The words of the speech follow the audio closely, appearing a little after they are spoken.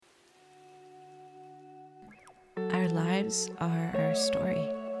lives are our story.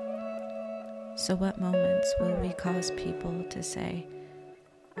 So what moments will we cause people to say,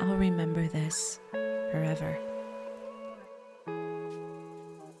 I'll remember this forever?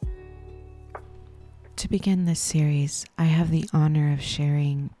 To begin this series, I have the honor of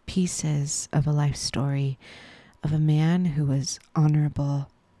sharing pieces of a life story of a man who was honorable,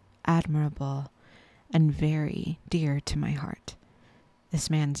 admirable, and very dear to my heart. This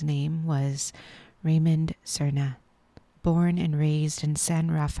man's name was Raymond Serna. Born and raised in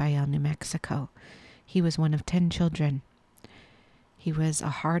San Rafael, New Mexico, he was one of 10 children. He was a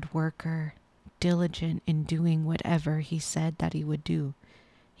hard worker, diligent in doing whatever he said that he would do.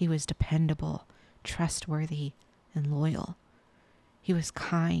 He was dependable, trustworthy, and loyal. He was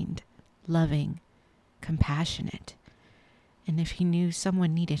kind, loving, compassionate. And if he knew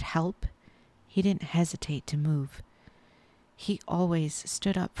someone needed help, he didn't hesitate to move. He always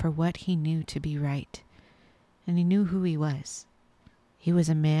stood up for what he knew to be right. And he knew who he was. He was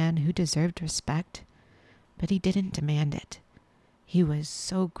a man who deserved respect, but he didn't demand it. He was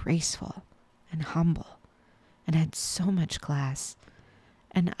so graceful and humble and had so much class,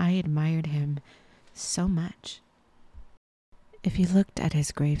 and I admired him so much. If you looked at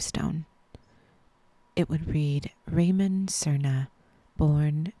his gravestone, it would read, Raymond Serna,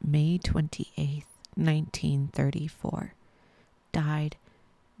 born May 28th, 1934, died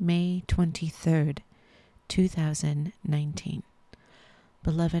May 23rd, 2019.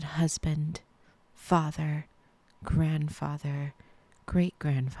 Beloved husband, father, grandfather,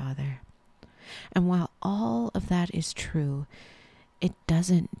 great-grandfather. And while all of that is true, it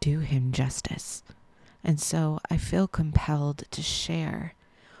doesn't do him justice. And so I feel compelled to share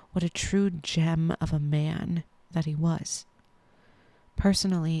what a true gem of a man that he was.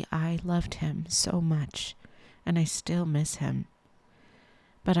 Personally, I loved him so much, and I still miss him.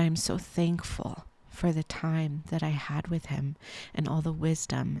 But I'm so thankful for the time that I had with him and all the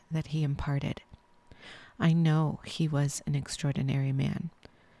wisdom that he imparted. I know he was an extraordinary man,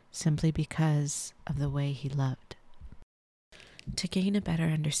 simply because of the way he loved. To gain a better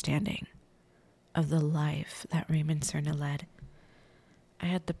understanding of the life that Raymond Serna led, I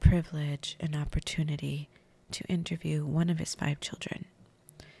had the privilege and opportunity to interview one of his 5 children,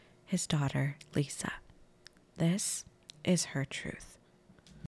 his daughter, Lisa. This is her truth.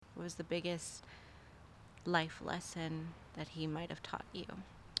 What was the biggest life lesson that he might have taught you?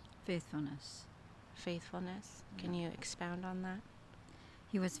 Faithfulness. Faithfulness? Can you expound on that?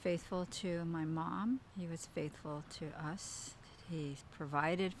 He was faithful to my mom. He was faithful to us. He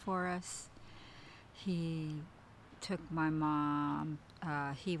provided for us. He took my mom.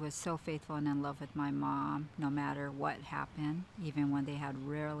 He was so faithful and in love with my mom, no matter what happened. Even when they had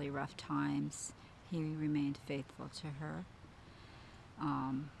really rough times, he remained faithful to her.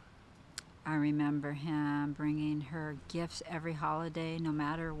 I remember him bringing her gifts every holiday, no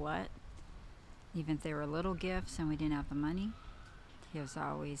matter what. Even if they were little gifts and we didn't have the money, he was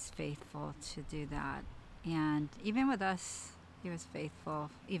always faithful to do that. And even with us, he was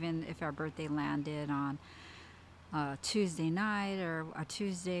faithful. Even if our birthday landed on Tuesday night or a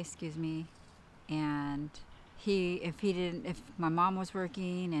Tuesday, and if my mom was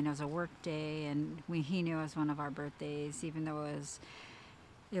working and it was a work day and he knew it was one of our birthdays, even though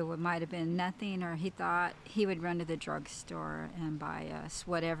it might have been nothing, or he thought, he would run to the drugstore and buy us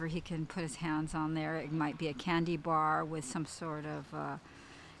whatever he can put his hands on there. It might be a candy bar with some sort of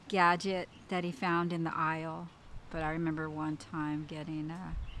gadget that he found in the aisle. But I remember one time getting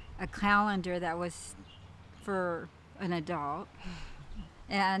a calendar that was for an adult,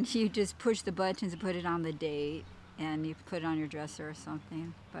 and you just push the buttons and put it on the date, and you put it on your dresser or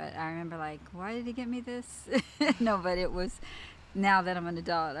something. But I remember, like, why did he get me this? No, but it was... Now that I'm an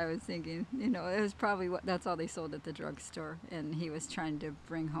adult, I was thinking, it was probably that's all they sold at the drugstore, and he was trying to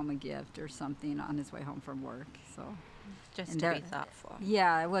bring home a gift or something on his way home from work. So, just to be thoughtful.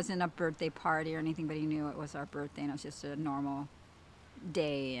 Yeah, it wasn't a birthday party or anything, but he knew it was our birthday, and it was just a normal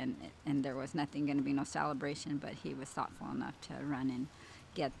day, and there was nothing going to be no celebration. But he was thoughtful enough to run and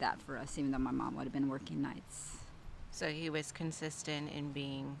get that for us, even though my mom would have been working nights. So he was consistent in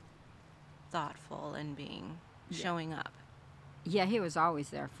being thoughtful and showing up. Yeah, he was always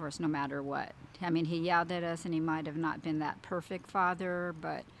there for us no matter what. I mean, he yelled at us, and he might have not been that perfect father,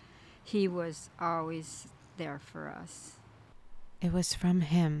 but he was always there for us. It was from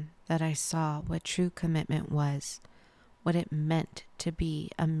him that I saw what true commitment was, what it meant to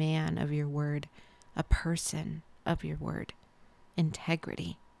be a man of your word, a person of your word,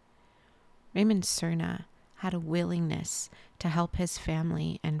 integrity. Raymond Serna had a willingness to help his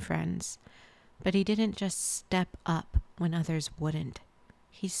family and friends, but he didn't just step up when others wouldn't.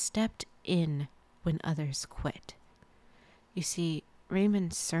 He stepped in when others quit. You see,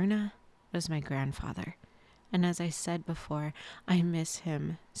 Raymond Serna was my grandfather. And as I said before, I miss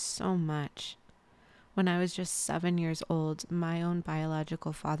him so much. When I was just 7 years old, my own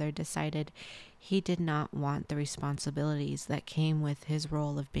biological father decided he did not want the responsibilities that came with his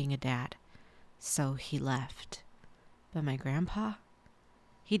role of being a dad. So he left. But my grandpa,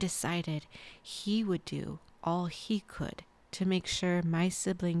 he decided he would do all he could to make sure my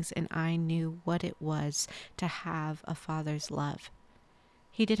siblings and I knew what it was to have a father's love.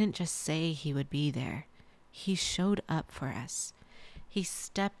 He didn't just say he would be there. He showed up for us. He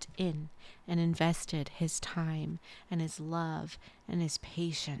stepped in and invested his time and his love and his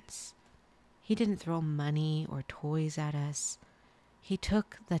patience. He didn't throw money or toys at us. He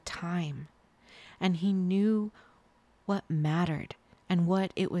took the time, and he knew what mattered and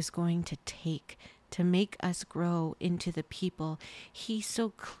what it was going to take to make us grow into the people he so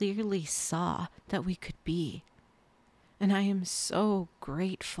clearly saw that we could be. And I am so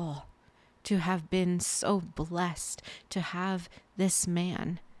grateful to have been so blessed to have this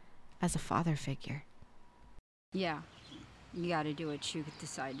man as a father figure. Yeah. You got to do what you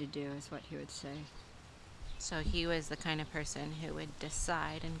decide to do, is what he would say. So he was the kind of person who would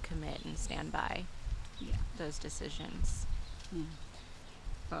decide and commit and stand by those decisions. Yeah.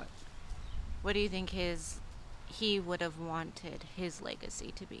 But what do you think he would have wanted his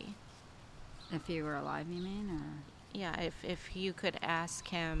legacy to be? if he were alive, you mean? Or Yeah, if you could ask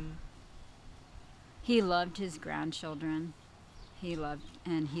him. He loved his grandchildren. He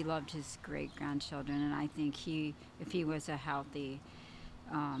loved his great grandchildren, and I think if he was a healthy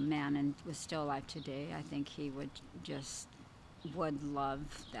man and was still alive today, I think he would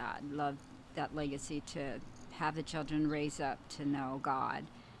love that legacy, to have the children raise up to know God,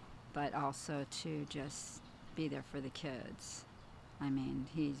 but also to just be there for the kids. I mean,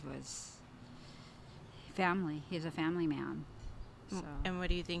 he was family. He's a family man. So. And what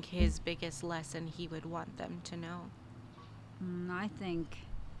do you think his biggest lesson he would want them to know? I think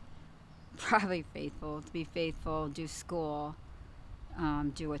probably to be faithful, do school,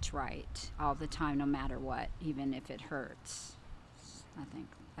 do what's right all the time, no matter what, even if it hurts.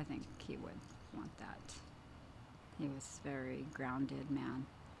 I think he would want that. He was a very grounded man.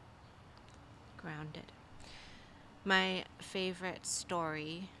 Grounded. My favorite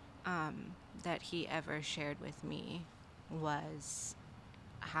story that he ever shared with me was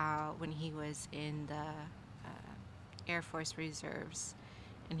how when he was in the Air Force Reserves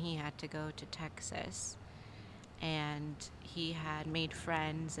and he had to go to Texas, and he had made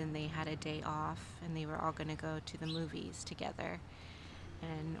friends and they had a day off and they were all going to go to the movies together,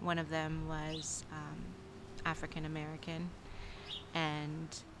 and one of them was African American,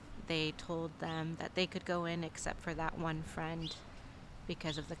 and they told them that they could go in except for that one friend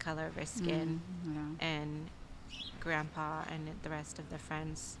because of the color of her skin. And Grandpa and the rest of the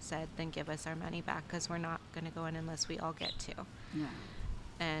friends said, then give us our money back, because we're not going to go in unless we all get to.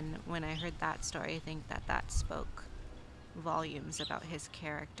 And when I heard that story, I think that spoke volumes about his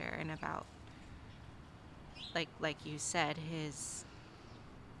character and about, like you said, his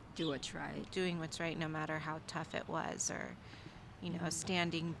doing what's right no matter how tough it was, or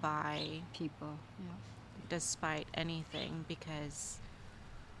standing by people despite anything, because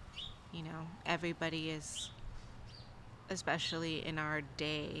everybody is, especially in our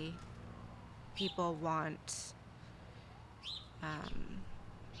day, people want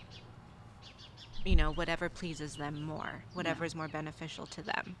whatever pleases them more, whatever is more beneficial to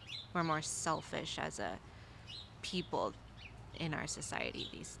them. We're more selfish as a people in our society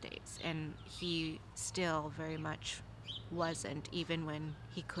these days, and he still very much wasn't, even when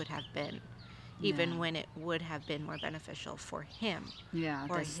he could have been, even when it would have been more beneficial for him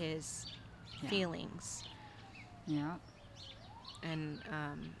or his feelings. And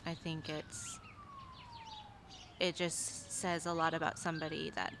I think it just says a lot about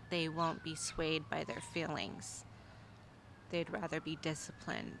somebody that they won't be swayed by their feelings. They'd rather be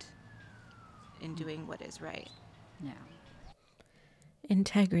disciplined in doing what is right.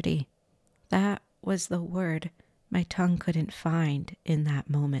 Integrity. That was the word my tongue couldn't find in that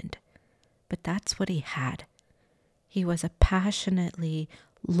moment. But that's what he had. He was a passionately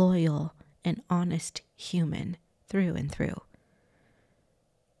loyal and honest human through and through.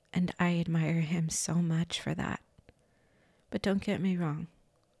 And I admire him so much for that. But don't get me wrong.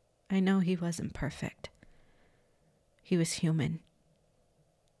 I know he wasn't perfect. He was human.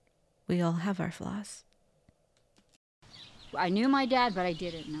 We all have our flaws. I knew my dad, but I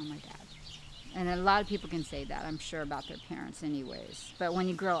didn't know my dad. And a lot of people can say that, I'm sure, about their parents anyways. But when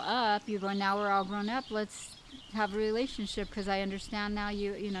you grow up, you go, now we're all grown up, let's have a relationship, because I understand now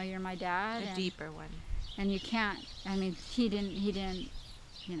you're my dad. A deeper one. And you can't, I mean, he didn't,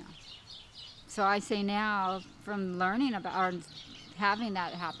 you know. So I say now, from learning about, or having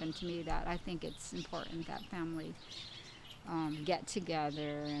that happen to me, that I think it's important that family get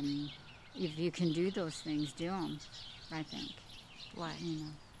together, and if you can do those things, do them, I think. Why? You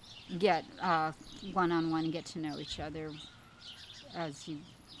know, get one-on-one, get to know each other as you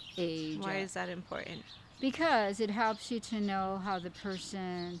age. Why is that important? Because it helps you to know how the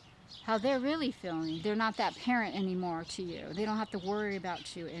person, how they're really feeling. They're not that parent anymore to you. They don't have to worry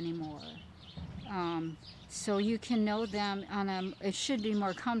about you anymore. So you can know them on a, it should be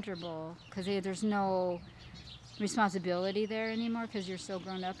more comfortable, because there's no responsibility there anymore, because you're so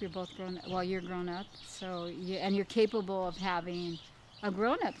grown up. You're both grown up. Well, you're grown up. So and you're capable of having a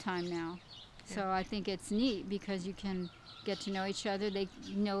grown-up time now. Yeah. So I think it's neat, because you can get to know each other. They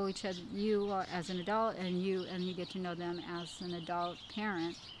know each other, you as an adult, and you get to know them as an adult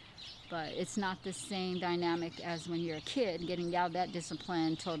parent. But it's not the same dynamic as when you're a kid, getting out that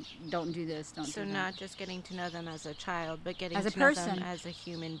discipline, told don't do this, don't do that. So not just getting to know them as a child, but getting as a to know person, them as a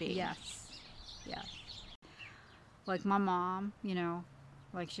human being. Yes. Yeah. Like my mom, you know,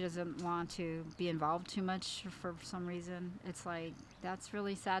 like she doesn't want to be involved too much for some reason. It's like, that's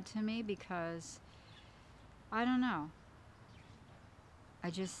really sad to me, because I don't know. I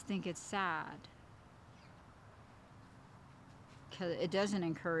just think it's sad. Because it doesn't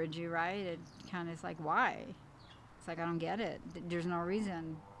encourage you, right? It kind of is like, why? It's like, I don't get it. There's no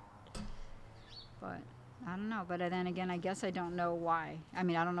reason. But I don't know. But then again, I guess I don't know why. I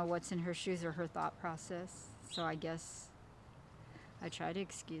mean, I don't know what's in her shoes or her thought process. So I guess I try to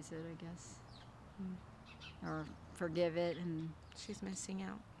excuse it, I guess. Or forgive it. And She's missing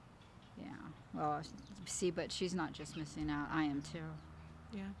out. yeah. Well, see, but she's not just missing out. I am too.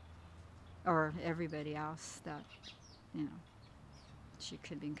 Yeah. Or everybody else that, you know, she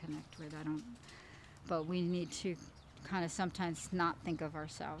could be in connect with. I don't. But we need to kind of sometimes not think of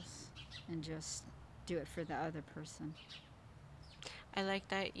ourselves and just do it for the other person. I like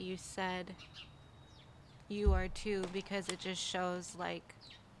that you said you are too, because it just shows like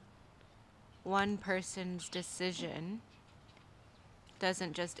one person's decision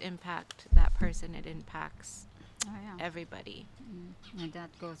doesn't just impact that person, it impacts Oh, yeah. everybody. And that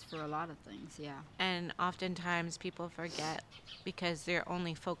goes for a lot of things, yeah. And oftentimes people forget, because they're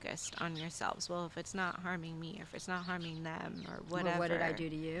only focused on yourselves. Well, if it's not harming me, or if it's not harming them, or whatever. Well, what did I do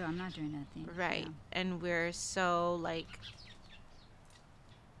to you? I'm not doing anything. Right. Yeah. And we're so like,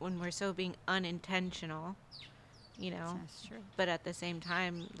 when we're so being unintentional, you know, That's true. but at the same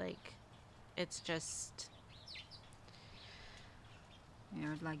time, like, it's just,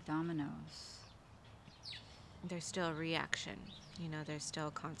 You're like dominoes. there's still a reaction, you know, there's still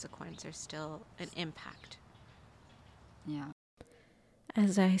a consequence, there's still an impact. Yeah.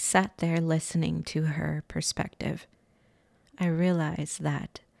 As I sat there listening to her perspective, I realized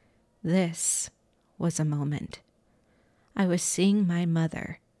that this was a moment. I was seeing my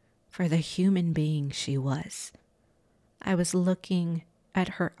mother for the human being she was. I was looking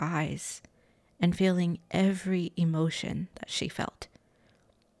at her eyes and feeling every emotion that she felt.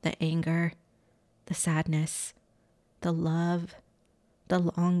 The anger, the sadness, the love, the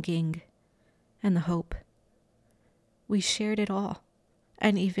longing, and the hope. We shared it all,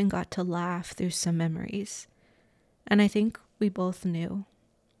 and even got to laugh through some memories. And I think we both knew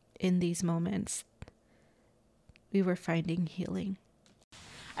in these moments we were finding healing.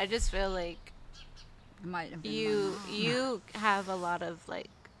 I just feel like It might have been you have a lot of like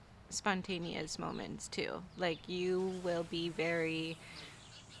spontaneous moments too. Like you will be very,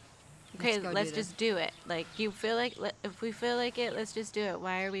 okay, let's just do it. Like you feel like, if we feel like it, let's just do it.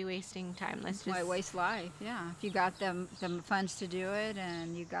 Why are we wasting time? Let's just why waste life? Yeah. If you got the funds to do it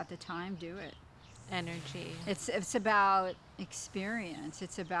and you got the time, do it. energy. It's about experience.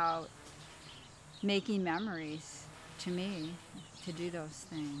 It's about making memories, to me, to do those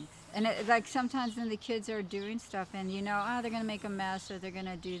things. And like sometimes when the kids are doing stuff and you know, oh, they're going to make a mess or they're going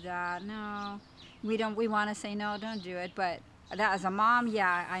to do that. No, we don't. We want to say, no, don't do it. But that as a mom,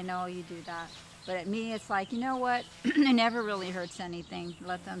 yeah, I know you do that. But at me, it's like, you know what? It never really hurts anything.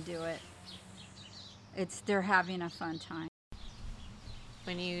 Let them do it. They're having a fun time.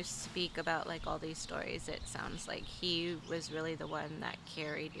 When you speak about like all these stories, it sounds like he was really the one that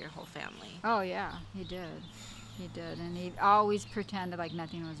carried your whole family. Oh yeah, he did. He did, and he always pretended like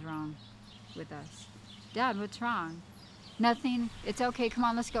nothing was wrong with us. Dad, what's wrong? Nothing. It's okay. Come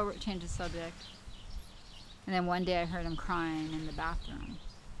on, let's go change the subject. And then one day I heard him crying in the bathroom,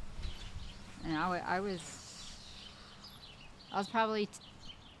 and I was probably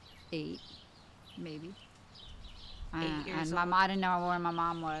 8, maybe. 8 years And old. my mom, I didn't know where my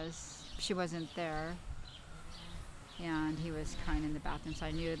mom was. She wasn't there. and he was crying in the bathroom, so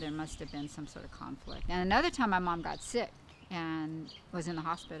I knew there must have been some sort of conflict. And another time my mom got sick and was in the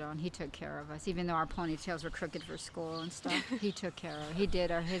hospital, and he took care of us, even though our ponytails were crooked for school and stuff. He took care of, he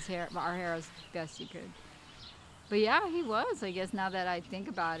did our hair as best he could. But yeah, he was, I guess, now that I think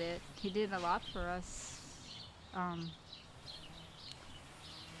about it, he did a lot for us,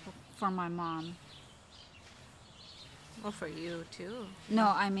 for my mom. Well, for you too.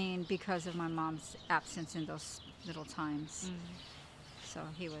 No, I mean because of my mom's absence in those little times. So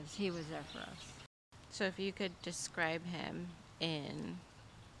he was there for us. So if you could describe him in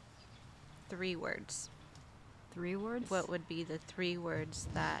 3 words, 3 words? what would be the 3 words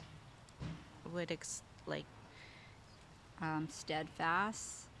that would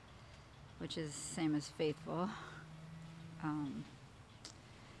Steadfast, which is the same as faithful.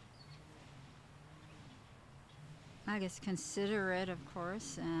 I guess considerate, of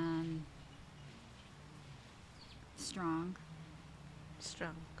course, and strong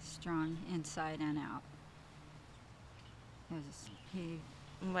inside and out.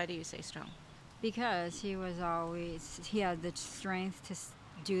 Why do you say strong? Because he had the strength to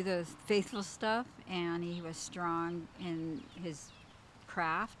do the faithful stuff, and he was strong in his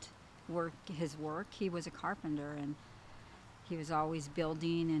craft, his work. He was a carpenter, and he was always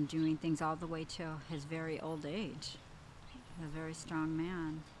building and doing things all the way till his very old age. A very strong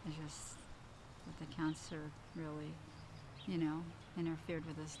man. It's just that the cancer really, interfered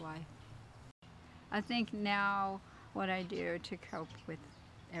with his life. I think now what I do to cope with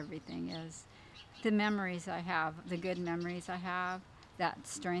everything is the memories I have, the good memories I have, that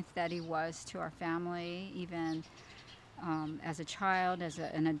strength that he was to our family, even as a child, as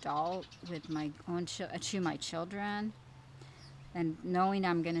an adult, with my own to my children, and knowing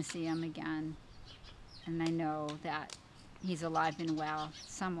I'm going to see him again, and I know that he's alive and well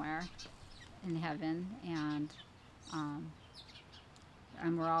somewhere in heaven, and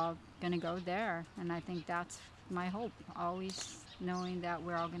we're all going to go there, and I think that's my hope, always knowing that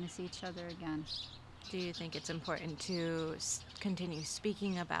we're all going to see each other again. Do you think it's important to continue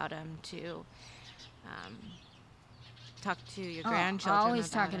speaking about him, to talk to your grandchildren always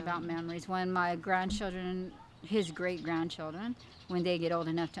about talking him? about memories. When my grandchildren, his great-grandchildren, when they get old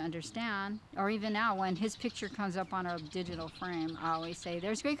enough to understand, or even now when his picture comes up on a digital frame, I always say,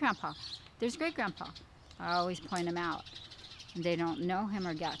 there's great-grandpa, there's great-grandpa. I always point him out. They don't know him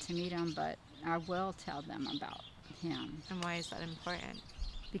or get to meet him, but I will tell them about him. And why is that important?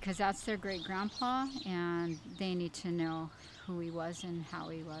 Because that's their great-grandpa, and they need to know who he was and how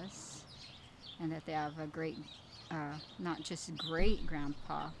he was, and that they have a great, not just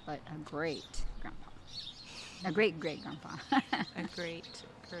great-grandpa, but a great-grandpa. A great-great-grandpa. A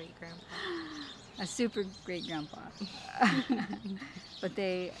great-great-grandpa. A super great-grandpa. But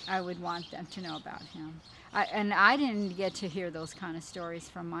I would want them to know about him. I didn't get to hear those kind of stories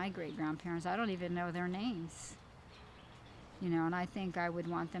from my great-grandparents. I don't even know their names. And I think I would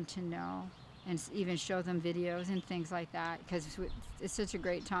want them to know, and even show them videos and things like that, because it's such a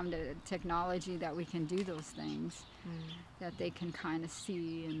great time to technology that we can do those things, that they can kind of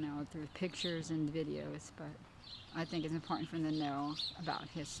see through pictures and videos. But I think it's important for them to know about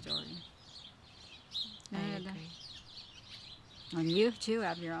his story. I agree. And you too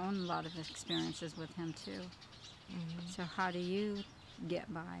have your own lot of experiences with him too. So how do you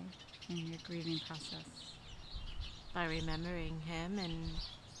get by in your grieving process? By remembering him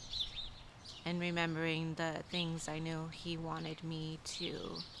and remembering the things I knew he wanted me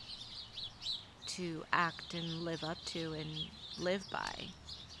to act and live up to and live by.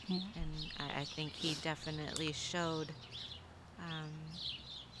 Yeah. And I think he definitely showed.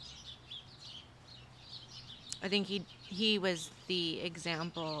 I think he was the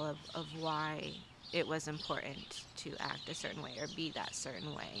example of why it was important to act a certain way or be that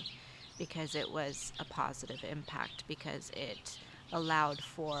certain way, because it was a positive impact, because it allowed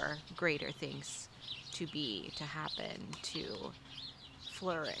for greater things to happen, to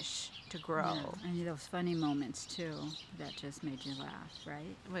flourish, to grow. Yeah. And those funny moments too that just made you laugh,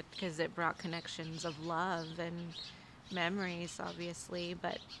 right? Because it brought connections of love and memories, obviously,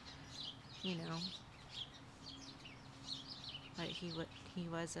 but but he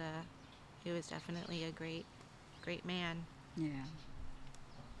was definitely a great man. Yeah.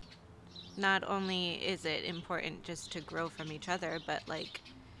 Not only is it important just to grow from each other, but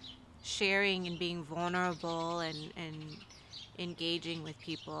sharing and being vulnerable and engaging with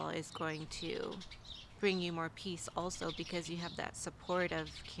people is going to bring you more peace also, because you have that support of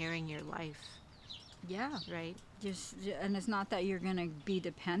carrying your life. Yeah. Right? And it's not that you're going to be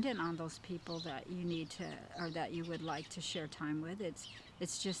dependent on those people that you need to, or that you would like to share time with.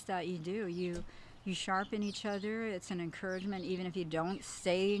 It's just that you do. You sharpen each other. It's an encouragement, even if you don't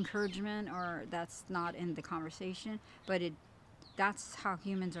say encouragement or that's not in the conversation. But that's how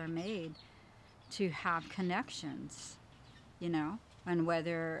humans are made, to have connections, you know, and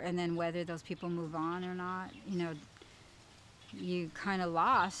then whether those people move on or not, you know, you kind of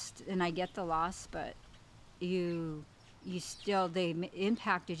lost, and I get the loss, but you you still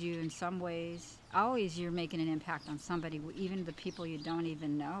impacted you in some ways. Always you're making an impact on somebody, even the people you don't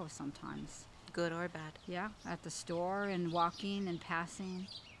even know sometimes. Good or bad. Yeah, at the store and walking and passing.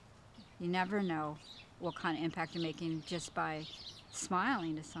 You never know what kind of impact you're making just by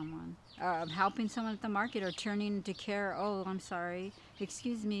smiling to someone, helping someone at the market, or turning to care. Oh, I'm sorry,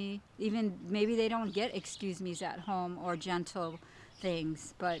 excuse me. Even maybe they don't get excuse me's at home or gentle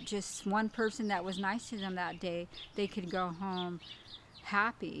things, but just one person that was nice to them that day, they could go home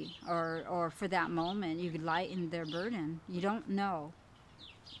happy, or for that moment, you could lighten their burden. You don't know.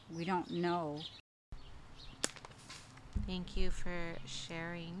 We don't know. Thank you for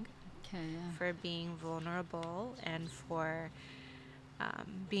sharing, Okay, yeah. for being vulnerable, and for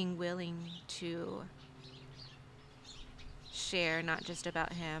being willing to share not just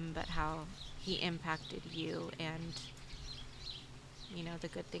about him, but how he impacted you, and you know, the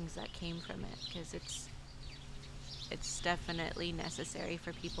good things that came from it, because it's definitely necessary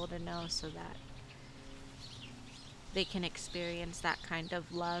for people to know, so that they can experience that kind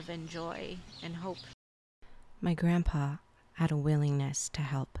of love and joy and hope. My grandpa had a willingness to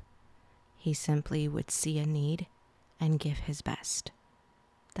help. He simply would see a need and give his best.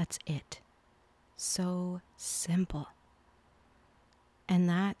 That's it. So simple. And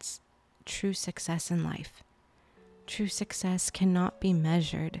that's true success in life. True success cannot be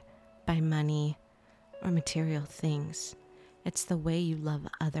measured by money or material things. It's the way you love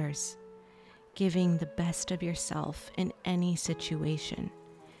others, giving the best of yourself in any situation.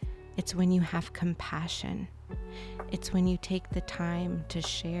 It's when you have compassion. It's when you take the time to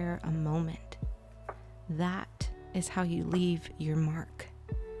share a moment. That is how you leave your mark.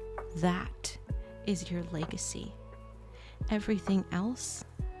 That is your legacy. Everything else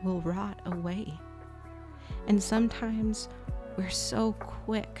will rot away. And sometimes we're so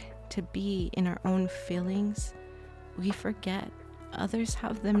quick to be in our own feelings, we forget others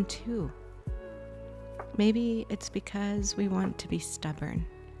have them too. Maybe it's because we want to be stubborn.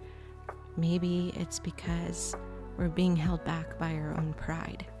 Maybe it's because we're being held back by our own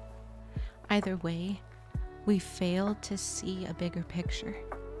pride. Either way, we fail to see a bigger picture.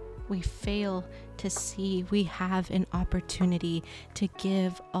 We fail to see we have an opportunity to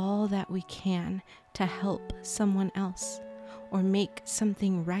give all that we can to help someone else, or make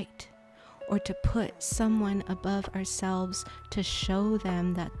something right, or to put someone above ourselves, to show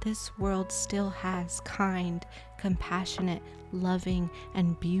them that this world still has kind, compassionate, loving,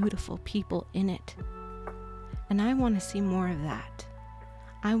 and beautiful people in it. And I want to see more of that.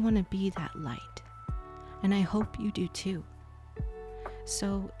 I want to be that light. And I hope you do too.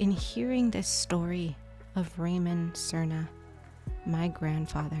 So in hearing this story of Raymond Serna, my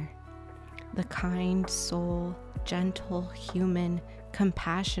grandfather, the kind soul, gentle, human,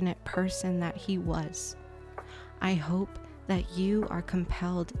 compassionate person that he was, I hope that you are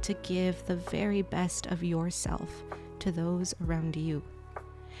compelled to give the very best of yourself to those around you.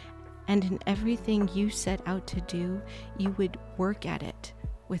 And in everything you set out to do, you would work at it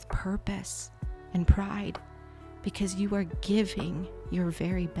with purpose and pride, because you are giving your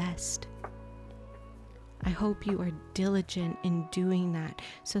very best. I hope you are diligent in doing that,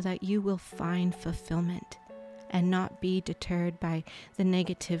 so that you will find fulfillment and not be deterred by the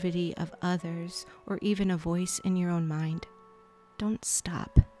negativity of others, or even a voice in your own mind. Don't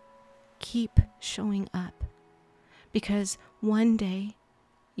stop. Keep showing up, because one day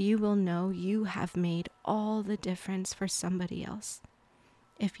you will know you have made all the difference for somebody else,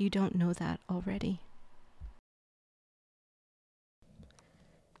 if you don't know that already.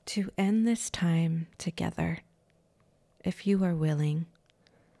 To end this time together, if you are willing,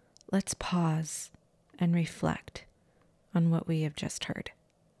 let's pause and reflect on what we have just heard.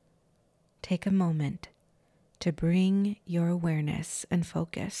 Take a moment to bring your awareness and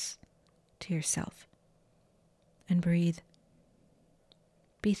focus to yourself, and breathe.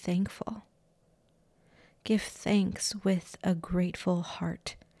 Be thankful. Give thanks with a grateful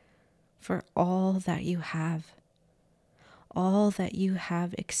heart for all that you have, all that you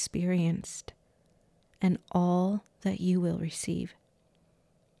have experienced, and all that you will receive.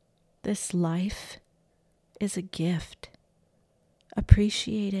 This life is a gift.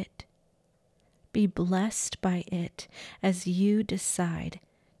 Appreciate it. Be blessed by it as you decide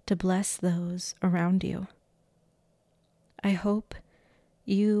to bless those around you. I hope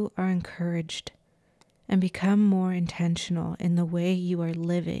you are encouraged and become more intentional in the way you are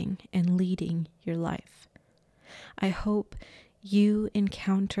living and leading your life. I hope you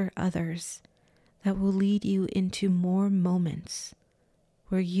encounter others that will lead you into more moments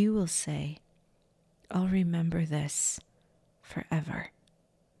where you will say, I'll remember this forever.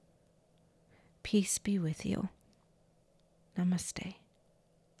 Peace be with you. Namaste.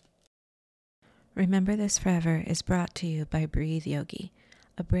 Remember This Forever is brought to you by Breathe Yogi,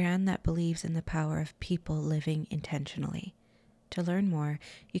 a brand that believes in the power of people living intentionally. To learn more,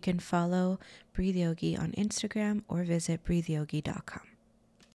 you can follow Breathe Yogi on Instagram or visit breatheyogi.com.